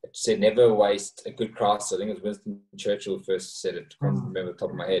 that said, never waste a good crisis. I think it was Winston Churchill who first said it. I can't remember the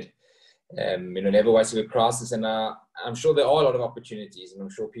top of my head. Never waste a good crisis. And I'm sure there are a lot of opportunities, and I'm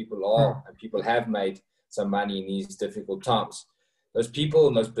sure people have made some money in these difficult times. Those people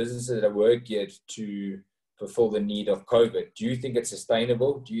and those businesses that work geared to fulfill the need of COVID, do you think it's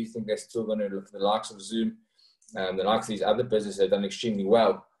sustainable? Do you think they're still going to look at the likes of Zoom, the likes of these other businesses that have done extremely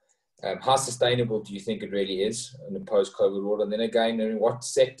well? How sustainable do you think it really is in the post-COVID world? And then again, what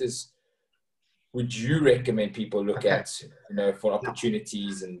sectors would you recommend people look at, for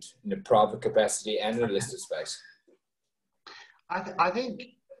opportunities and in a private capacity and in a listed space? I think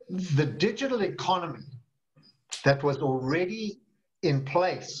the digital economy that was already in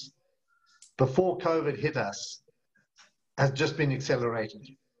place before COVID hit us has just been accelerated.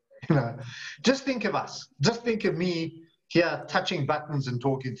 Just think of us. Just think of me here touching buttons and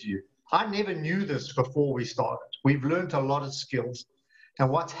talking to you. I never knew this before we started. We've learned a lot of skills. And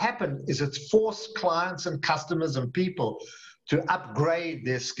what's happened is it's forced clients and customers and people to upgrade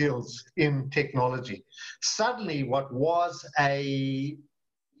their skills in technology. Suddenly, what was an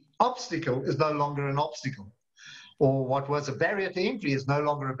obstacle is no longer an obstacle. Or what was a barrier to entry is no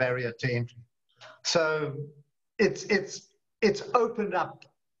longer a barrier to entry. So it's opened up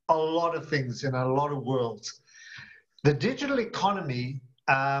a lot of things in a lot of worlds. The digital economy,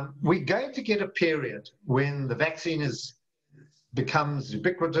 we're going to get a period when the vaccine becomes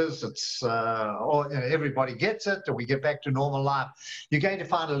ubiquitous. It's everybody gets it, and we get back to normal life. You're going to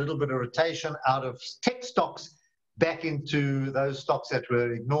find a little bit of rotation out of tech stocks back into those stocks that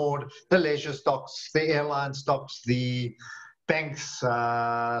were ignored, the leisure stocks, the airline stocks, the banks,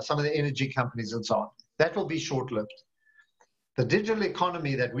 some of the energy companies, and so on. That will be short-lived. The digital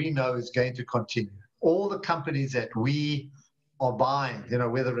economy that we know is going to continue. All the companies that we are buying,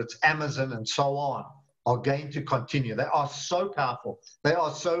 whether it's Amazon and so on, are going to continue. They are so powerful. They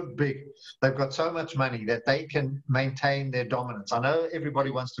are so big. They've got so much money that they can maintain their dominance. I know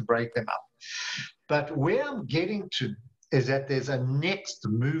everybody wants to break them up. But where I'm getting to is that there's a next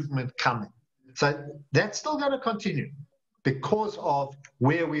movement coming. So that's still going to continue because of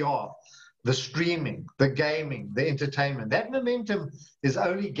where we are. The streaming, the gaming, the entertainment. That momentum is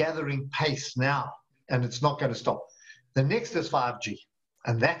only gathering pace now, and it's not going to stop. The next is 5G,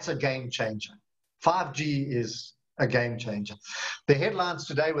 and that's a game changer. 5G is a game changer. The headlines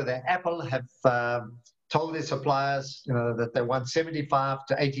today were that Apple have told their suppliers, that they want 75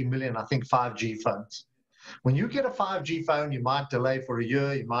 to 80 million, I think, 5G phones. When you get a 5G phone, you might delay for a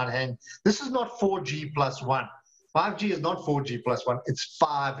year, you might hang. This is not 4G plus 1. 5G is not 4G plus 1, it's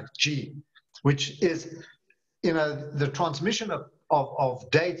 5G, which is, the transmission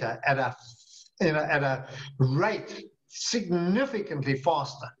of data at a rate significantly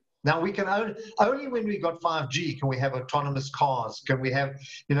faster. Now, we can only when we got 5G can we have autonomous cars, can we have,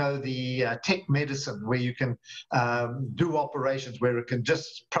 the tech medicine where you can do operations, where it can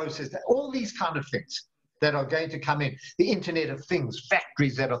just process that, all these kind of things that are going to come in, the Internet of Things,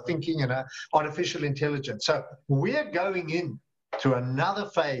 factories that are thinking, artificial intelligence. So we're going into another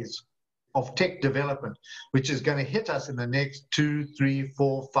phase of tech development, which is going to hit us in the next 2, 3,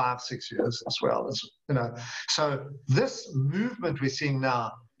 4, 5, 6 years as well. So this movement we're seeing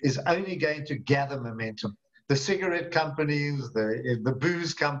now is only going to gather momentum. The cigarette companies, the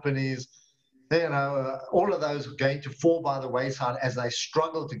booze companies, all of those are going to fall by the wayside as they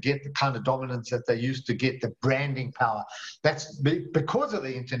struggle to get the kind of dominance that they used to get, the branding power. That's because of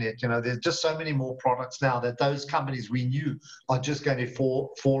the internet. There's just so many more products now that those companies we knew are just going to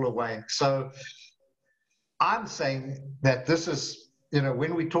fall away. So I'm saying that this is,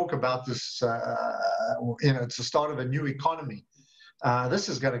 when we talk about this, it's the start of a new economy. This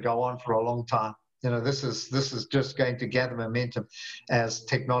is going to go on for a long time. This is just going to gather momentum as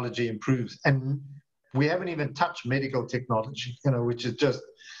technology improves. And we haven't even touched medical technology, which is just,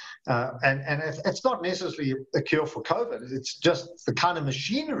 and it's not necessarily a cure for COVID. It's just the kind of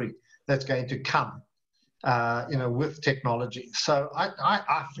machinery that's going to come, with technology. So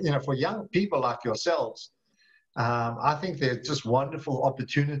I for young people like yourselves, I think there's just wonderful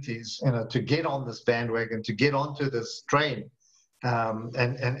opportunities, to get on this bandwagon, to get onto this train.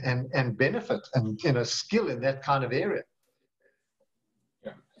 And benefit and skill in that kind of area.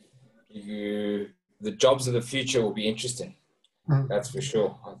 Yeah, the jobs of the future will be interesting. That's for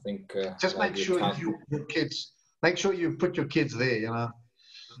sure. I think just make sure your kids make sure you put your kids there, you know.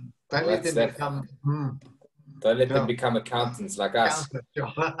 Don't let them become... Don't let them become accountants like us.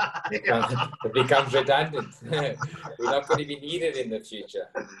 It becomes redundant. We're not going to be needed in the future.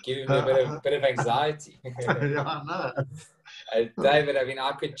 Give them a bit of anxiety. Yeah, I know. David, I mean,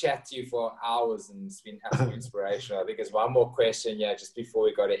 I could chat to you for hours, and it's been absolutely inspirational. I think there's one more question, just before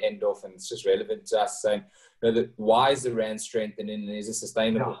we got to end off, and it's just relevant to us, saying, why is the rand strengthening, and is it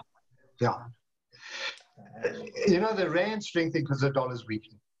sustainable? Yeah. You know, the rand strengthening because the dollar's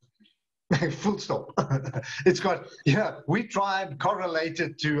weakening. Full stop. It's got, we try and correlate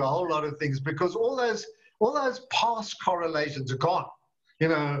it to a whole lot of things because all those past correlations are gone. You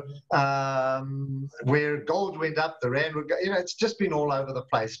know, where gold went up, the rand would go, it's just been all over the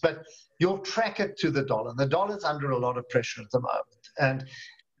place. But you'll track it to the dollar. The dollar's under a lot of pressure at the moment. And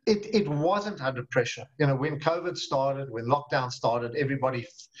it wasn't under pressure. You know, when COVID started, when lockdown started, everybody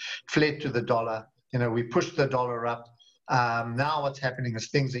fled to the dollar. You know, we pushed the dollar up. Now what's happening is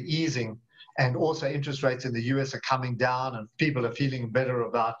things are easing, and also interest rates in the US are coming down, and people are feeling better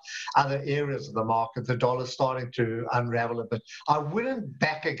about other areas of the market. The dollar's starting to unravel a bit. I wouldn't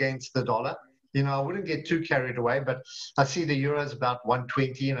back against the dollar. You know, I wouldn't get too carried away, but I see the euro's about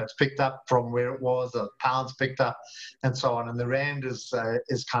 120, and it's picked up from where it was. The pound's picked up, and so on, and the rand is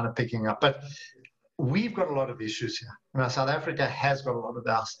kind of picking up. But we've got a lot of issues here. You know, South Africa has got a lot of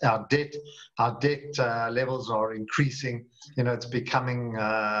our debt. Our debt levels are increasing. You know, it's becoming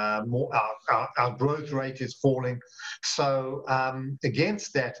more. Our growth rate is falling. So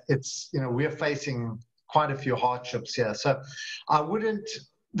against that, we're facing quite a few hardships here. So I wouldn't.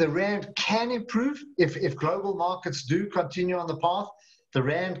 The rand can improve if global markets do continue on the path. The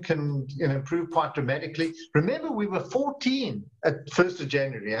rand can improve quite dramatically. Remember, we were 14 at 1st of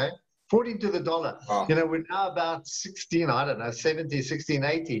January, eh? 14 to the dollar. Wow. You know, we're now about 16, I don't know, 70, 16,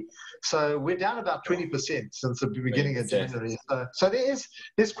 80. So we're down about 20% since the beginning of January. So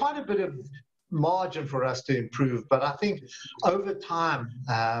there's quite a bit of margin for us to improve. But I think over time,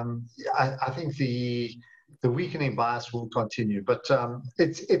 I think the weakening bias will continue. But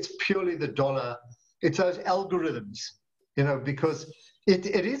it's purely the dollar. It's those algorithms, because it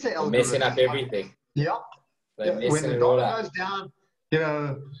is an algorithm. Messing up everything. Yeah. When the dollar goes down,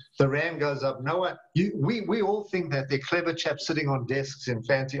 the rand goes up. No one, we all think that they're clever chaps sitting on desks in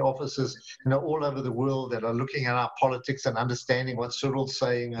fancy offices, all over the world that are looking at our politics and understanding what Cyril's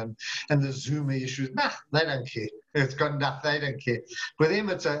saying and the Zuma issues. Nah, they don't care. It's got enough. They don't care. With them,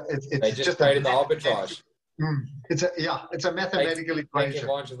 it's they just created the arbitrage. It's a mathematical equation. Take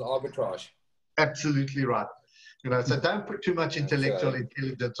advantage of the arbitrage. Absolutely right. So don't put too much intellectual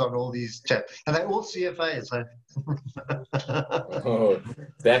intelligence on all these chaps. And they're all CFAs. Oh,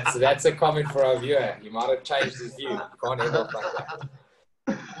 that's a comment for our viewer. You might have changed his view. You can't end up like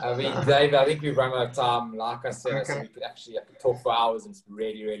that. I mean, Dave, I think we've run out of time. Like I said, I could talk for hours, and it's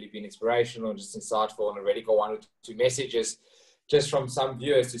really, really been inspirational and just insightful. And already got 1 or 2 messages just from some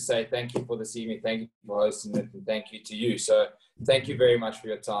viewers to say thank you for this evening, thank you for hosting it, and thank you to you. So thank you very much for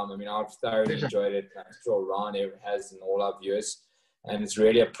your time. I mean, I've thoroughly enjoyed it. I'm sure Ryan has, and all our viewers. And it's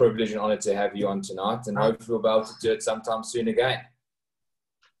really a privilege and honor to have you on tonight. And hopefully we'll be able to do it sometime soon again.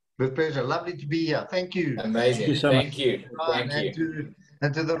 With pleasure. Lovely to be here. Thank you. Amazing. Thank you. Thank you.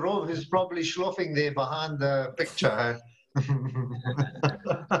 And to the Rob who's probably sloughing there behind the picture.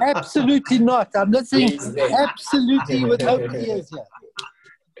 Absolutely not. I'm not saying absolutely with open ears here.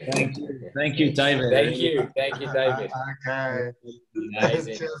 Thank you, David. Thank you, David. Okay.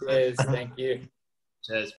 Amazing. Cheers. Thank you. Cheers.